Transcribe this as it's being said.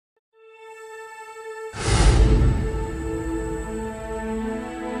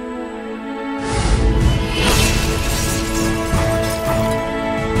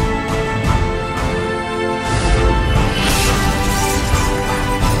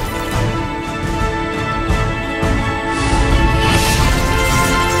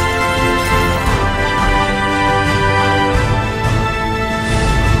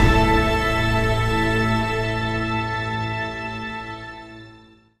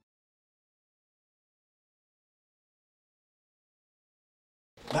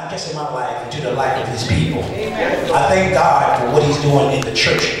not just in my life, into the life of his people. I thank God for what he's doing in the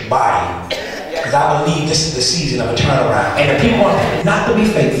church body, because I believe this is the season of a turnaround. And the people are not to be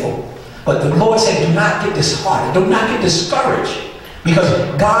faithful, but the Lord said, do not get disheartened, do not get discouraged, because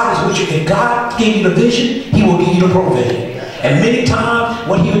God is with you. If God gave you the vision, he will give you the provision. And many times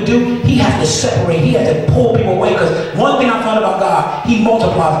what he would do, he has to separate, he has to pull people away, because one thing I found about God, he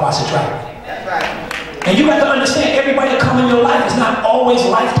multiplies by subtraction. That's right. And you have to understand, everybody that comes in your life is not always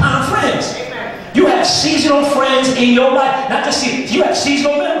lifetime friends. You have seasonal friends in your life, not just seasonal, you have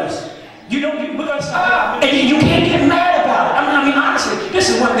seasonal members. You know, and you can't get mad about it. I mean, honestly, this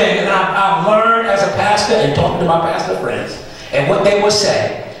is one thing that I've learned as a pastor and talking to my pastor friends, and what they would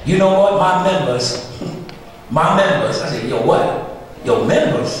say, you know what, my members, I said, yo, what? Your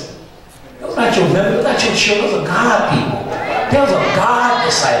members? Those are not your members, those are not your children, those are God people. Those are God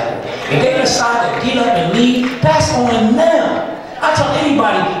disciples. If they decide to get up and leave, that's on them. I tell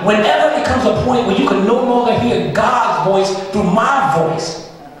anybody, whenever it comes a point where you can no longer hear God's voice through my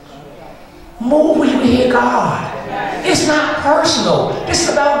voice, move where you can hear God. It's not personal. This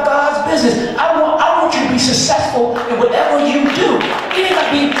is about God's business. I want you to be successful in whatever you do. It ain't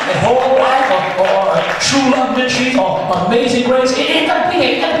gonna be a Wholelife or True Love Ministries or Amazing Grace. It ain't gonna be. It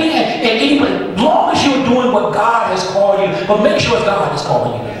ain't gonna be. And as long as you're doing what God has called you, but make sure God is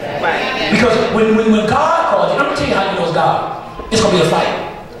calling you. Right. Because when God calls you, I'm gonna tell you how you know it's God. It's gonna be a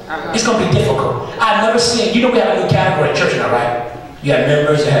fight. It's gonna be difficult. I've never seen. You know we have a new category in church now, right? You have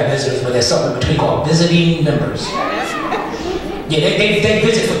members, you have visitors, but there's something in between called visiting members. Yeah, they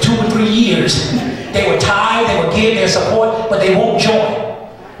visit for 2 or 3 years. They were tired, they would give their support, but they won't join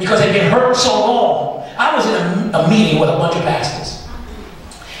because they've been hurt so long. I was in a meeting with a bunch of pastors,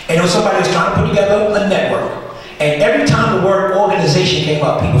 and there was somebody who was trying to put together a network. And every time the word organization came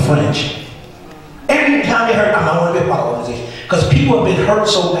up, people flinched. Every time they heard, I'm not going to be a part of organization, because people have been hurt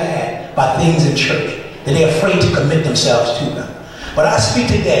so bad by things in church that they're afraid to commit themselves to them. But I speak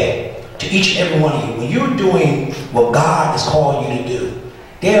today to each and every one of you. When you're doing what God has called you to do,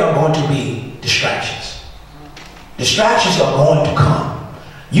 there are going to be distractions. Distractions are going to come.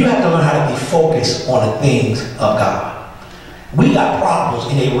 You have to learn how to be focused on the things of God. We got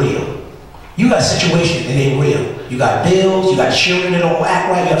problems and they're real. You got situations and they're real. You got bills, you got children that don't act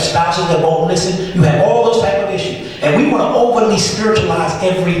right, you have spouses that won't listen, you have all those type of issues. And we want to overly spiritualize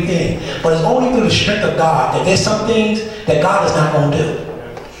everything. But it's only through the strength of God that there's some things that God is not going to do.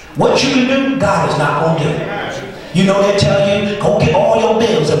 What you can do, God is not going to do. You know, they tell you, go get all your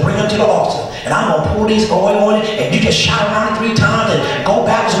bills and bring them to the altar. And I'm going to pour this oil on it, and you just shout around it 3 times and go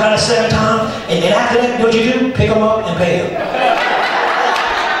backwards around it 7 times. And then after that, you know what you do? Pick them up and pay them.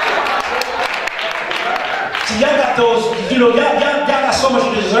 See, y'all got those, you know, y'all got so much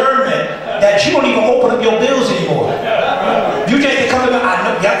discernment that you don't even open up your bills anymore. You just come to me, I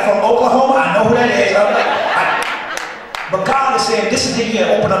know, y'all from Oklahoma, I know who that is. But God is saying, this is the year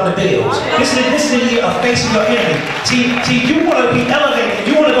to open up the bills. This is the year of facing your enemy. See, you want to be elevated.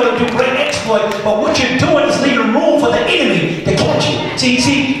 You want to go to do great exploit. But what you're doing is leaving room for the enemy to catch you.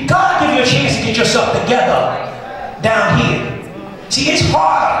 See, God give you a chance to get yourself together down here. See, it's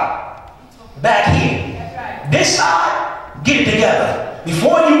harder back here. This side, get it together.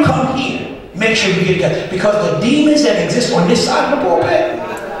 Before you come here, make sure you get it together. Because the demons that exist on this side of the pulpit,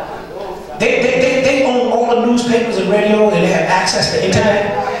 they own all the newspapers and radio, and they have access to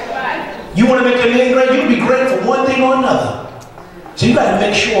internet. You want to make your name great, you can be great for one thing or another. So you got to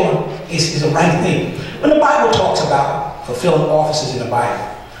make sure it's the right thing. When the Bible talks about fulfilling offices in the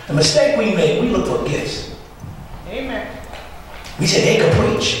Bible, the mistake we make, we look for gifts. Amen. We say they can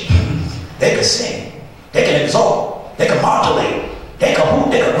preach, they can sing, they can exalt, they can modulate, they can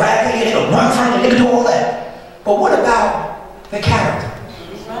hoop, they can grab, they can run from it, they can do all that. But what about the character?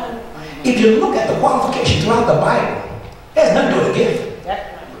 If you look at the qualifications throughout the Bible, there's nothing to do with a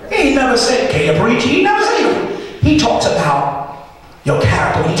gift. He never said, can you preach? He never said it. He talks about your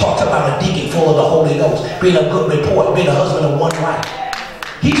character. He talks about a deacon full of the Holy Ghost, being a good report, being a husband of one wife.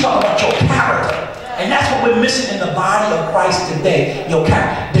 He's talking about your character. And that's what we're missing in the body of Christ today, your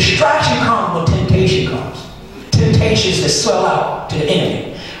character. Distraction comes when temptation comes. Temptations that sell out to the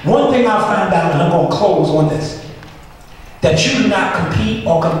enemy. One thing I found out, and I'm going to close on this, that you do not compete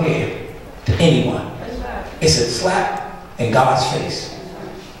or compare to anyone. It's a slap in God's face.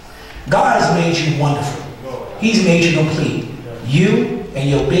 God has made you wonderful. He's made you complete. You and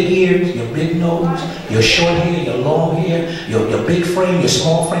your big ears, your big nose, your short hair, your long hair, your big frame, your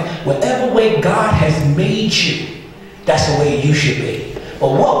small frame, whatever way God has made you, that's the way you should be.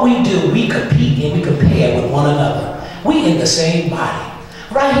 But what we do, we compete and we compare with one another. We in the same body.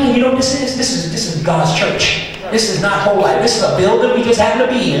 Right here, you know what this is? This is God's church. This is not Wholelife. This is a building we just happen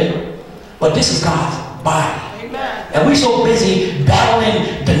to be in. But this is God's body. And we're so busy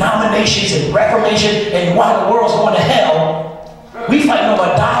battling denominations and reformation and while the world's going to hell, we fighting over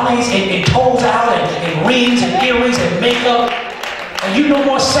dollies and toes out and rings and earrings and makeup. And you no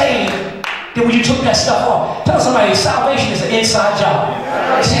more saved than when you took that stuff off. Tell somebody salvation is an inside job.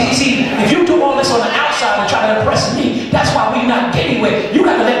 See, if you do all this on the outside and try to impress me, that's why we're not getting anywhere. You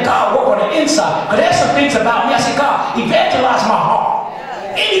got to let God work on the inside. But there's some things about me. I say, God, evangelize my heart.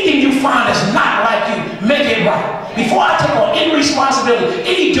 Anything you find that's not like you, make it right. Before I take on any responsibility,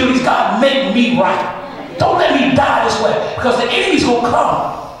 any duties, God, make me right. Don't let me die this way, because the enemy's going to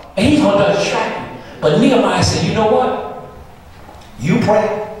come and he's going to distract me. But Nehemiah said, you know what? You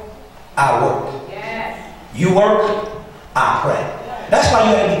pray, I work. You work, I pray. That's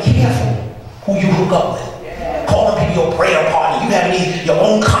why you have to be careful who you hook up with. Calling people your prayer partner. You have your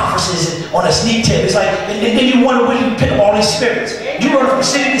own conferences on a sneak tip. It's like, and then you wonder where you pick up all these spirits. You run from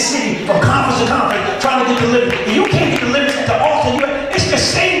city to city, from conference to conference, trying to get delivered. And you can't get delivered at the altar. It's the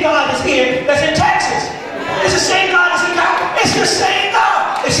same God that's here that's in Texas. It's the same God that's in California. It's the same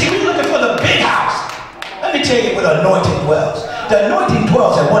God. And see, we're looking for the big house. Let me tell you where the anointing dwells. The anointing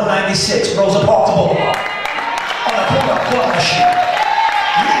dwells at 196 Rosa Parks Boulevard. On the corner of Corner Street.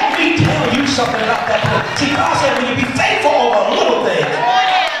 Let me tell you something about that place. See, God said when you be faithful over little things,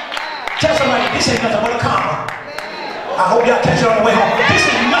 tell somebody this ain't nothing but a comma. I hope y'all catch it on the way home. This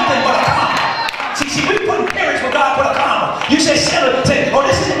is nothing but a comma. See, we put periods where God put a comma. You say, oh,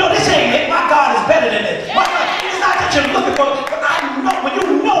 this ain't it. My God is better than it. My God, it's not that you're looking for, but I know when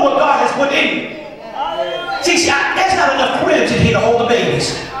you know what God has put in you. See, there's not enough cribs in here to hold the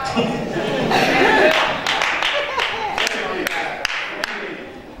babies.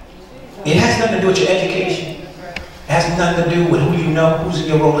 It has nothing to do with your education. It has nothing to do with who you know, who's in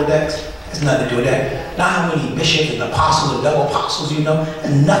your Rolodex. It has nothing to do with that. Not how many bishops and apostles and double apostles you know. It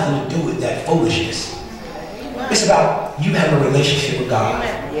has nothing to do with that foolishness. It's about you having a relationship with God.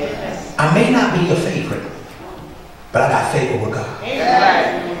 I may not be your favorite, but I got favor with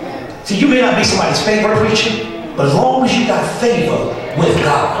God. See, you may not be somebody's favorite preacher, but as long as you got favor with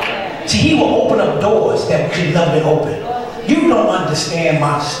God, see, he will open up doors that could never been opened. You don't understand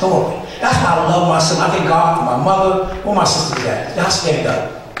my story. That's why I love my son. I thank God for my mother. Where my sisters at? Y'all stand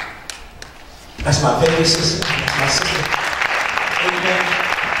up. That's my baby sister. That's my sister. Amen.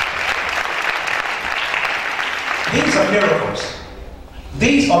 These are miracles.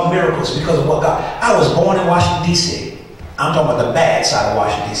 These are miracles because of what God. I was born in Washington, D.C. I'm talking about the bad side of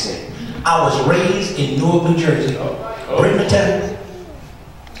Washington, D.C. I was raised in Newark, New Jersey. Britain.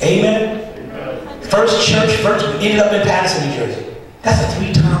 Amen. First church, ended up in Patterson, New Jersey. That's a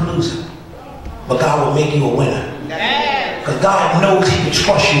 3-time loser. But God will make you a winner. Because God knows he can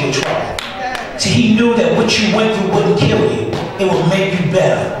trust you with trouble. See, he knew that what you went through wouldn't kill you. It would make you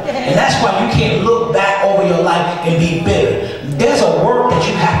better. And that's why you can't look back over your life and be bitter. There's a work that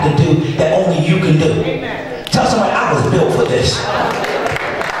you have to do that only you can do. Tell somebody, I was built for this.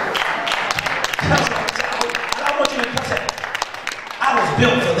 I want you to tell somebody, I was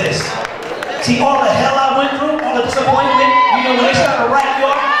built for this. See, all the hell I went through, all the disappointment, you know, when they started to write you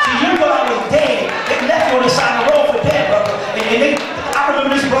off, see, you thought I was dead. They left you on the side of the road for dead, brother. I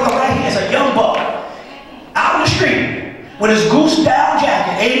remember this brother right here as a young buck, out in the street, with his goose down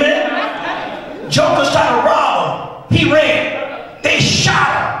jacket, amen? Jokers tried to rob him. He ran. They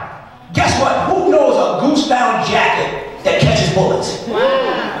shot him. Guess what? Who knows a goose down jacket that catches bullets?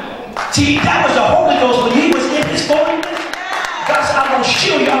 See, that was the Holy Ghost when he was in his 40s. God said, I'm going to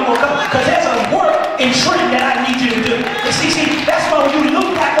shield you, I'm going to come. Because there's a work in training that I need you to do. And see, that's why when you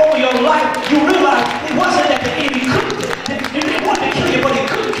look back over your life, you realize it wasn't that the enemy couldn't. He didn't want to kill you, but he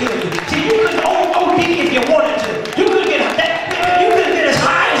couldn't kill you. See, you couldn't OD if you wanted to. You couldn't get as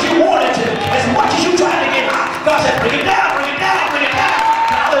high as you wanted to. As much as you tried to get high. God said, bring it down, bring it down, bring it down.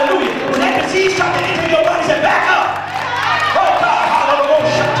 Hallelujah. When that disease started to enter your body, he said, back up. Oh, God,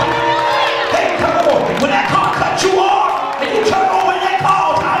 hallelujah. Hey, come on. When that car cut you off, you turn over in that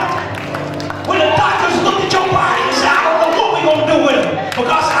car time. When the doctors look at your body and say, I don't know what we're going to do with him.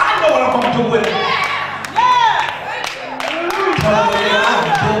 Because I know what I'm going to do with him. I'm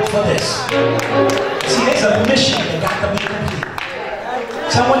built for this. See, there's a mission that got to be complete.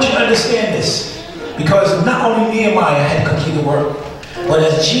 So I want you to understand this. Because not only Nehemiah had to complete the work, but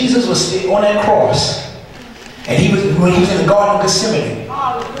as Jesus was on that cross, and when he was in the Garden of Gethsemane,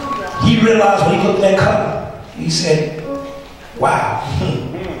 he realized when he looked at that cup, he said, wow,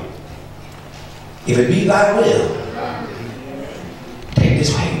 if it be thy will, take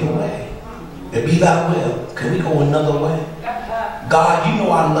this pain away. If it be thy will, can we go another way? God, you know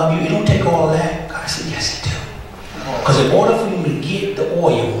I love you. You don't take all of that. God said, yes, he do. Because in order for you to get the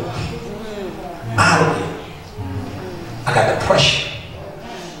oil out of you, I got the pressure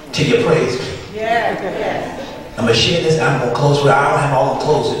till you praise me. I'm going to share this. I'm going to close with it. I don't have all the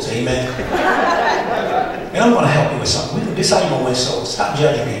closings. Amen. And I'm going to help you with something. This is how you're going to win souls. Stop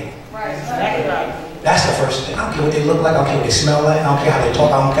judging people. That's the first thing. I don't care what they look like. I don't care what they smell like. I don't care how they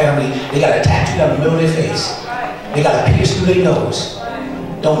talk. I don't care how many. They got a tattoo down the middle of their face. They got a pierce through their nose.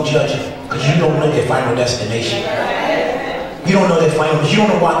 Don't judge them. Because you don't know their final destination. You don't know their final. You don't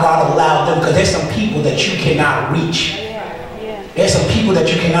know why God allowed them. Because there's some people that you cannot reach. There's some people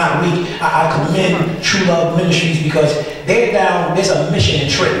that you cannot reach. I commend True Love Ministries because they're down. There's a mission in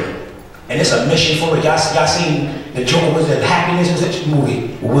Trenton. And it's a mission for it. Y'all seen the joke, was it Happiness? Was it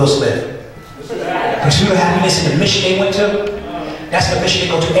movie with Will Smith? Pursuit of Happiness and the mission they went to? That's the mission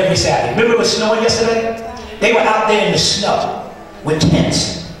they go to every Saturday. Remember it was snowing yesterday? They were out there in the snow with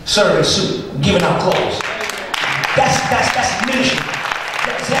tents, serving soup, giving out clothes. That's ministry.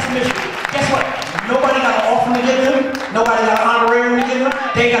 That's ministry. Guess what? Nobody got an offering to give them. Nobody got an honorarium to give them.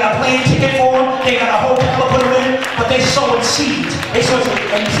 They ain't got a plane ticket for them. They ain't got a hotel to put them in. But they sowing seeds. They sowing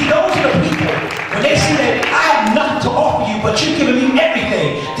seeds. And you see, those are the people. When they see that I have nothing to offer you, but you're giving me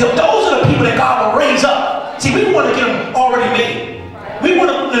everything. Those are the people that God will raise up. See, we want to get them already made. We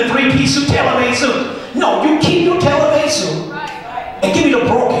want them in a three-piece suit, tailor-made suit. No, you keep your tailor-made suit and give me the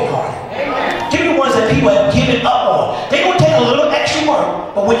broken heart. Give me the ones that people have given up on. They're going to take a little extra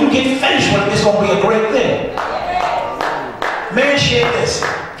work, but when you get finished with it, it's going to be a great thing. Man shared this.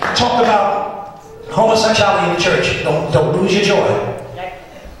 He talked about homosexuality in the church. Don't lose your joy.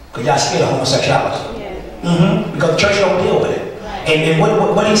 Because y'all scared of homosexuality. Because the church don't deal with it. And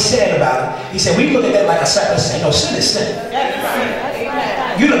what he said about it, he said, we look at that like a separate sin. No, sin is sin.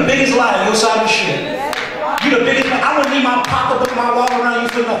 You're the biggest liar on your side of the street. You're the biggest liar. I wouldn't leave my pocketbook, my wallet around you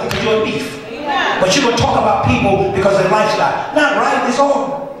for nothing because you're a thief. But you're going to talk about people because of their lifestyle. Not right, it's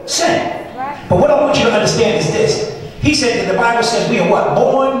all sin. But what I want you to understand is this. He said that the Bible says we are what?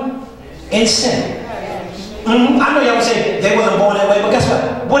 Born in sin. I know y'all would say they wasn't born that way, but guess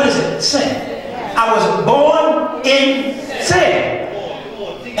what? What is it? Sin. I was born in sin.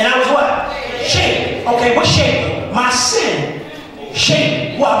 And I was what? Shaped. Okay, what shape? My sin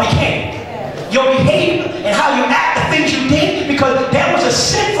shaped what I became. Your behavior and how you act, the things you did, because there was a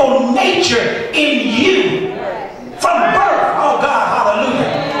sinful nature in you from birth. Oh God, hallelujah.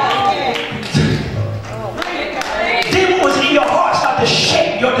 Then what was in your heart started to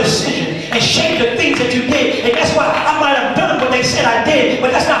shape your decision and shape the things that you did. And that's why I might have done what they said I did,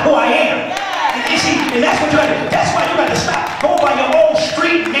 but that's not who I am. And see, and that's what you got to. That's why you got to stop going by your old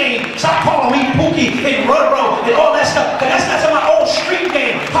street name. Stop calling me Pookie and Rudro and all that stuff. Because that's not my old street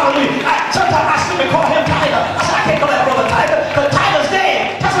name. Hallelujah. Sometimes I still call him Tiger. I said I can't call that brother Tiger because Tiger's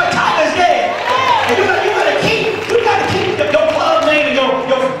dead. That's why Tiger's dead. And you gotta keep your club name and your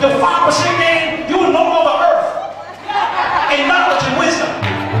 5% name. You will no longer earth in knowledge and wisdom.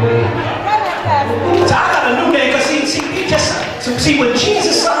 So I got a new name because see when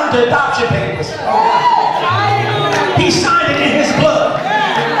Jesus signed the adoption papers, he signed it in his blood.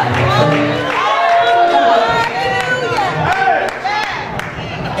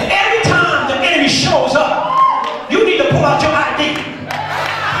 And every time the enemy shows up, you need to pull out your ID.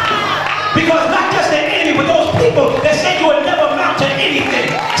 Because not just the enemy, but those people that said you would never amount to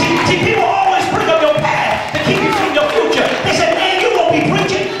anything. See, people always bring up your past to keep you from your future. They said, man, you won't be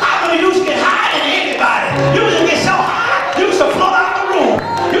preaching. I know you used to get higher than anybody. You used to get so high, you used to float out the room.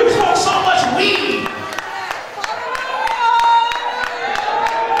 You smoke so much weed.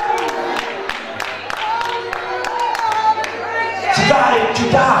 See, God, you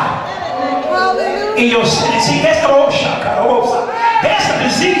died in your sin. See, that's the old shaka. There's some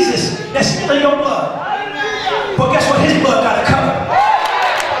diseases that's still in your blood. But guess what? His blood got to cover.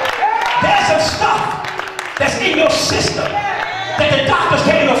 There's some stuff that's in your system that the doctors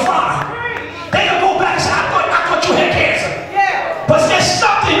can't even find. They can go back and say, I thought you had cancer. But there's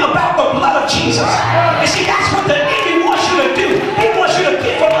something about the blood of Jesus. And see, that's what the enemy wants you to do. He wants you to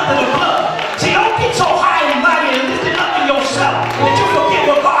get from under the blood. See, don't get so high and mighty and lifted up in yourself that you forget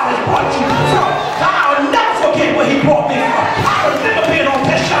where God has brought you from. I will never forget where he brought me from. I remember being on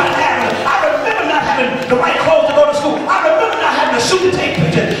Peshon Avenue. I remember not having the right clothes to go to school. I remember not having a suit to take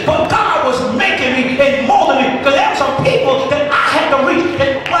pictures. But God was making me and molding me. Because there were some people that I had to reach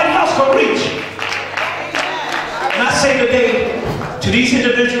that nobody else could reach. And I say today, to these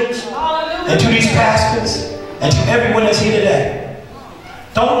individuals, and to these pastors, and to everyone that's here today,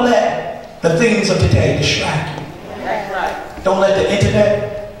 don't let the things of today distract you. Don't let the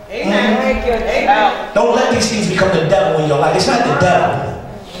internet Don't let these things become the devil in your life. It's not the devil.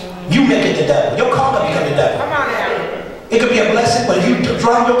 You make it the devil. Your car can become the devil. It could be a blessing, but if you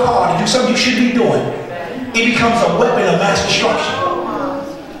drive your car to do something you should be doing, it becomes a weapon of mass destruction.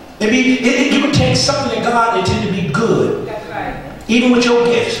 You would take something that God intended to be good, even with your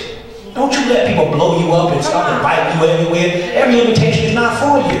gifts. Don't you let people blow you up and start inviting you everywhere. Every invitation is not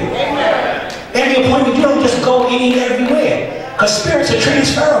for you. Every appointment, you don't just go everywhere. Because spirits are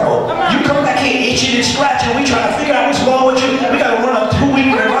transferable. You come back here itching and scratching. We try to figure out what's wrong with you. We got to run a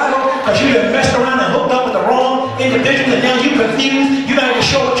 2-week revival because you done messed around and hooked up with the wrong individual, and now you confused. You're not even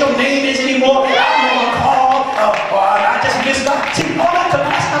sure what your name is anymore. I don't know what to call. Or I just missed up. See, all that's not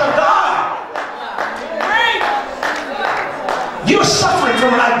of God. You're suffering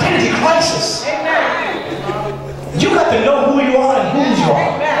from an identity crisis. You got to know who you are and whose you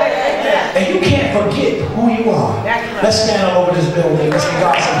are. And you can't forget who you are. Let's stand all over this building. Let's give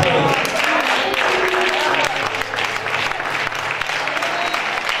God some praise.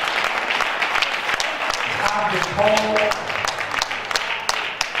 I've been called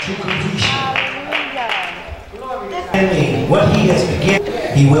to completion. And what He has begun,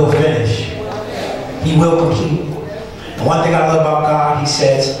 He will finish. He will complete. And one thing I love about God, He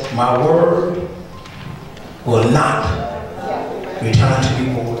says, my word will not return to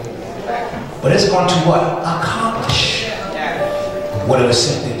me void, but it's going to what? Accomplish what it was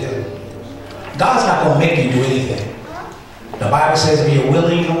sent to do. God's not going to make you do anything. The Bible says if you're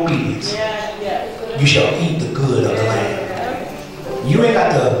willing and obedient, you shall eat the good of the land. You ain't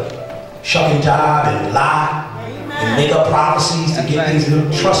got to shuck and jive and lie and make up prophecies to get things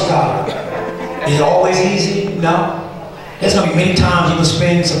to trust God. Is it always easy? No. There's going to be many times you will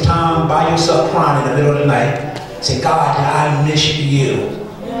spend some time by yourself crying in the middle of the night. Say, God, I miss you.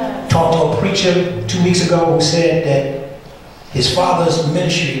 Talked to a preacher 2 weeks ago who said that his father's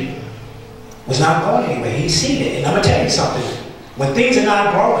ministry was not going anywhere. He's seen it. And I'm going to tell you something. When things are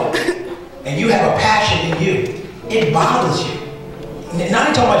not growing and you have a passion in you, it bothers you. Now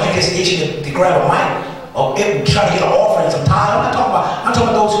I'm talking about you just itching to grab a mic or trying to get an offering some time. I'm talking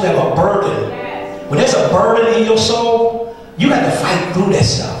about those who have a burden. When there's a burden in your soul, you have to fight through that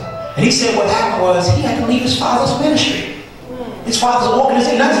stuff. And he said what happened was he had to leave his father's ministry. His father's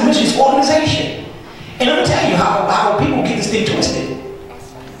organization, not his ministry, his organization. And let me tell you how people get this thing twisted.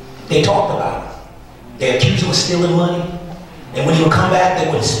 They talked about it. They accused him of stealing money. And when he would come back, they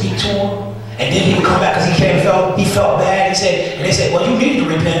would speak to him. And then he would come back because he felt bad. And they said, well, you needed to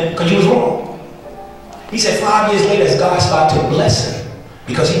repent because you was wrong. He said 5 years later, as God started to bless him,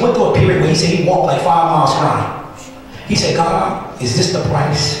 because he went through a period where he said he walked like 5 miles crying. He said, God, is this the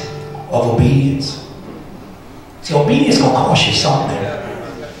price of obedience? See, obedience is going to cost you something,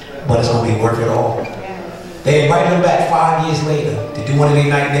 but it's going to be worth it all. They invited him back 5 years later to do one of their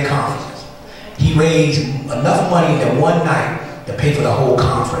night conferences. He raised enough money that one night to pay for the whole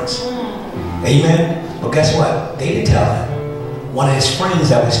conference. Amen? But guess what? They didn't tell him. One of his friends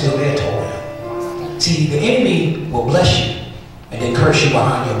that was still there told him. See, the enemy will bless you and then curse you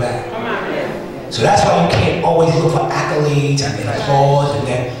behind your back. So that's why you can't always look for accolades and applause and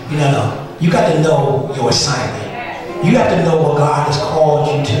that. No. You got to know your assignment. You have to know what God has called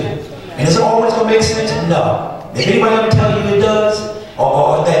you to. And is it always going to make sense? No. If anybody ever tell you it does,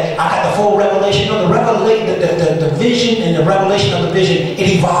 or that I got the full revelation, no, the vision and the revelation of the vision, it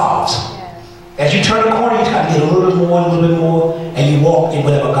evolves. As you turn the corner, you got to get a little bit more, and you walk in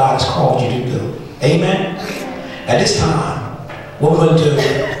whatever God has called you to do. Amen? At this time, what we're going to do,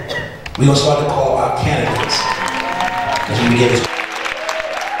 we're going to start to call our candidates as we begin this.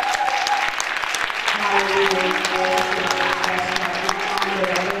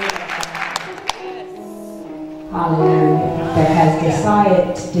 Hallelujah. That has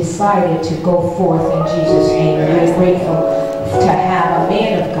decided to go forth in Jesus' name. We're grateful to have a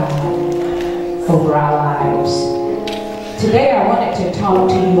man of God over our lives. Today I wanted to talk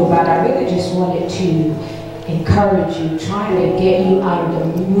to you about, I really just wanted to encourage you, trying to get you out of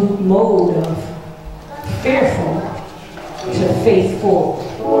the mode of fearful to faithful.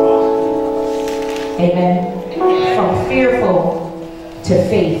 Amen. From fearful to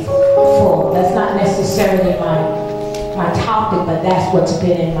faithful. That's not necessarily my topic, but that's what's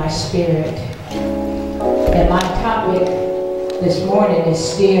been in my spirit. And my topic this morning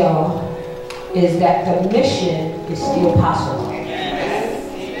is that the mission is still possible.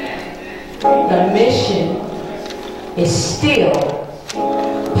 The mission is still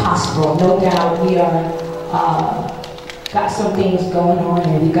possible. No doubt we are got some things going on,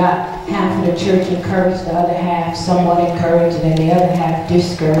 and we got half of the church encouraged, the other half somewhat encouraged, and then the other half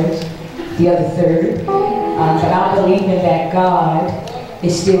discouraged, the other third. But I'm believing that God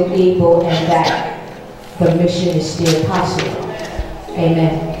is still able and that the mission is still possible.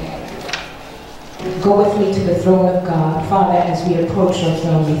 Amen. Go with me to the throne of God. Father, as we approach your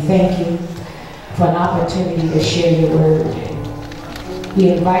throne, we thank you for an opportunity to share your word. We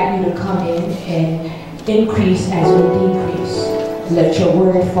invite you to come in and increase as we decrease. Let your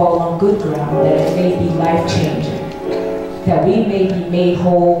word fall on good ground, that it may be life-changing, that we may be made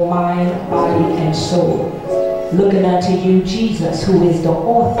whole, mind, body, and soul, looking unto you, Jesus, who is the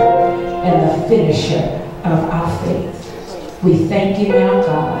author and the finisher of our faith. We thank you now,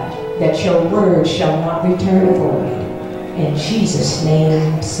 God, that your word shall not return void. In Jesus'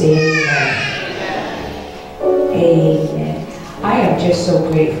 name, say amen. Amen. I am just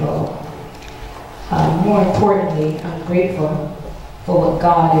so grateful. More importantly, I'm grateful for what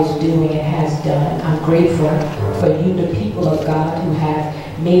God is doing and has done. I'm grateful for you, the people of God, who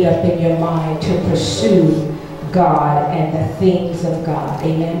have made up in your mind to pursue God and the things of God.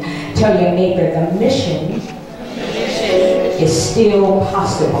 Amen. Tell your neighbor, the mission is still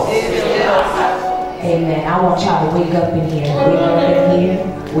possible. Amen. I want y'all to wake up in here. Wake up in here.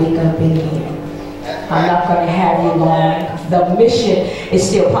 Wake up in here. I'm not going to have you long. The mission is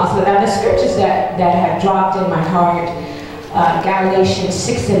still possible. Now, the scriptures that have dropped in my heart, Galatians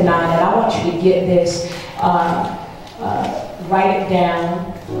 6 and 9, and I want you to get this, write it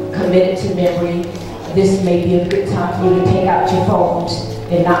down, commit it to memory. This may be a good time for you to take out your phones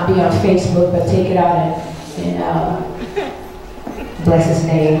and not be on Facebook, but take it out and bless his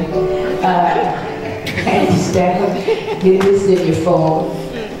name. And get this in your phone.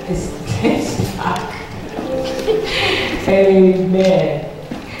 It's Amen.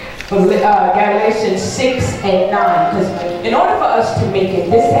 Galatians 6 and 9. Because in order for us to make it,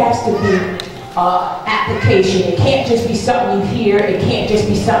 this has to be application. It can't just be something you hear. It can't just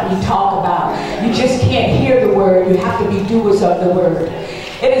be something you talk about. You just can't hear the word. You have to be doers of the word.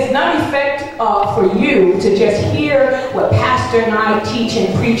 It is not effect for you to just hear what pastor and I teach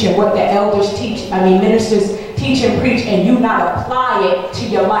and preach and what the elders teach, ministers teach and preach, and you not apply it to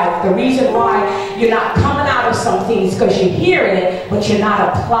your life. The reason why you're not coming out of some things because you're hearing it, but you're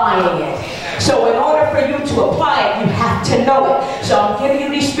not applying it. So in order for you to apply it, you have to know it. So I'm giving you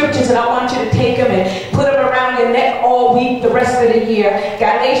these scriptures, and I want you to take them and put them around your neck all week, the rest of the year.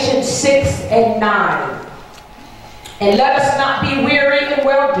 Galatians 6 and 9. And let us not be weary in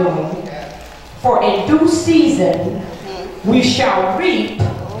well-doing, for in due season we shall reap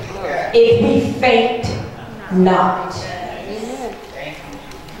if we faint not.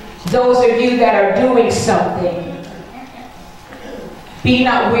 Those of you that are doing something, be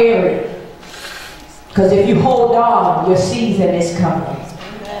not weary, because if you hold on, your season is coming.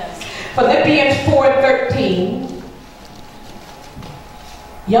 Philippians 4:13.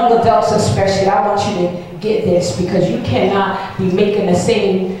 Young adults especially, I want you to get this, because you cannot be making the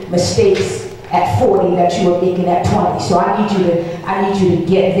same mistakes at 40 that you were making at 20. So I need you to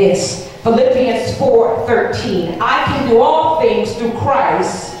get this. Philippians 4:13. I can do all things through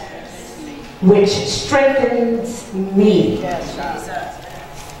Christ, which strengthens me.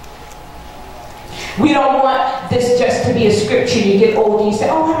 We don't want this just to be a scripture. You get older, you say,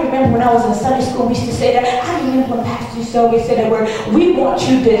 oh, I remember when I was in Sunday school, we used to say that. I remember when Pastor used to always say that word. We want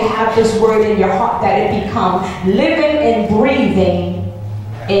you to have this word in your heart, that it become living and breathing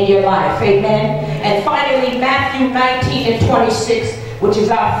in your life. Amen. And finally, Matthew 19 and 26, which is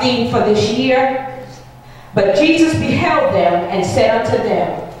our theme for this year. But Jesus beheld them and said unto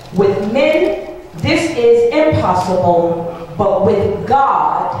them, with men this is impossible, but with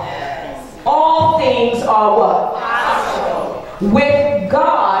God all things are what? Possible. With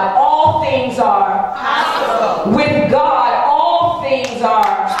God, all things are possible. With God, all things are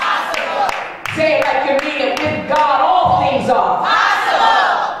possible. Say it like you mean it. With God, all things are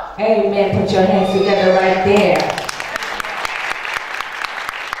possible. Amen. Put your hands together right there.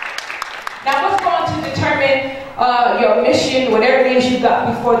 Now, what's going to determine your mission, whatever it is you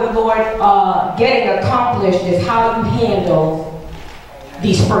got before the Lord, getting accomplished, is how you handle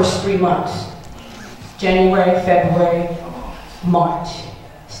these first 3 months. January, February, March.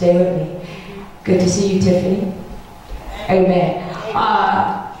 Stay with me. Good to see you, Tiffany. Amen.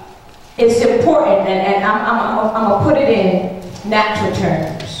 It's important, and I'm going to put it in natural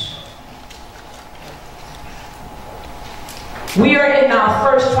terms. We are in our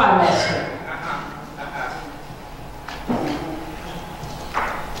first trimester.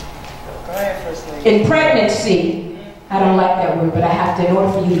 In pregnancy, I don't like that word, but I have to, in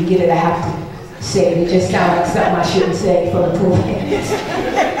order for you to get it, I have to say it. It just sounds like something I shouldn't say from the pulpit.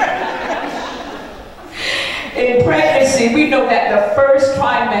 In pregnancy, we know that the first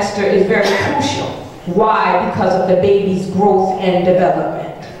trimester is very crucial. Why? Because of the baby's growth and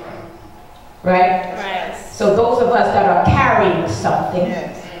development. Right? Right. So those of us that are carrying something,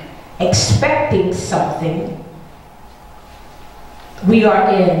 expecting something, we are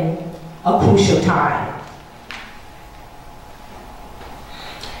in a crucial time.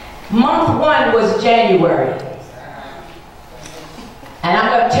 Month 1 was January. And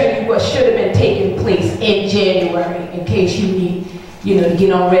I'm going to tell you what should have been taking place in January in case you need, to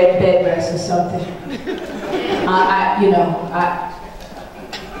get on red bed rest or something. I'm going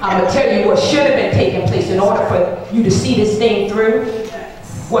to tell you what should have been taking place in order for you to see this thing through.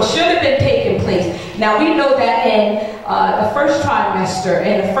 What should have been taking place. Now we know that in the first trimester,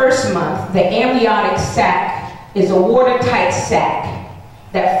 in the first month, the amniotic sac is a watertight sac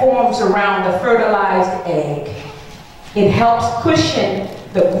that forms around the fertilized egg. It helps cushion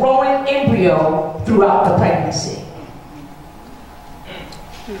the growing embryo throughout the pregnancy.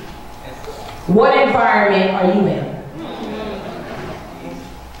 What environment are you in?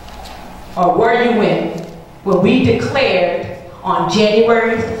 Or were you in when we declared on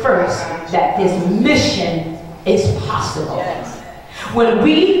January 1st that this mission is possible? Yes. When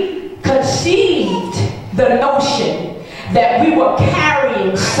we conceived the notion that we were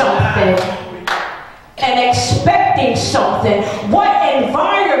carrying something and expecting something, what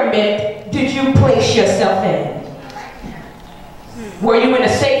environment did you place yourself in? Were you in a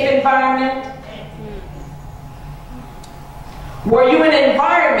safe environment? Were you in an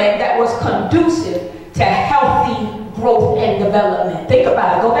environment that was conducive to healthy growth and development? Think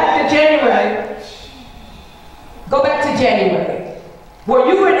about it. Go back to January. Go back to January. Were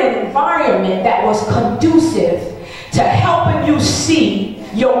you in an environment that was conducive to helping you see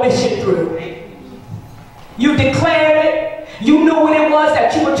your mission through? You declared it. You knew what it was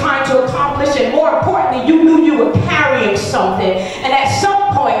that you were trying to accomplish, and more importantly, you knew you were carrying something. And at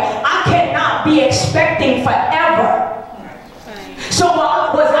some point, I cannot be expecting forever. So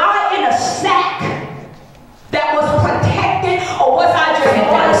was I in a sack that was protected, or was I just in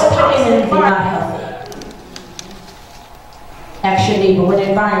an environment not healthy? Ask your neighbor, what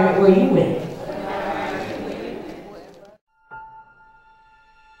environment were you in?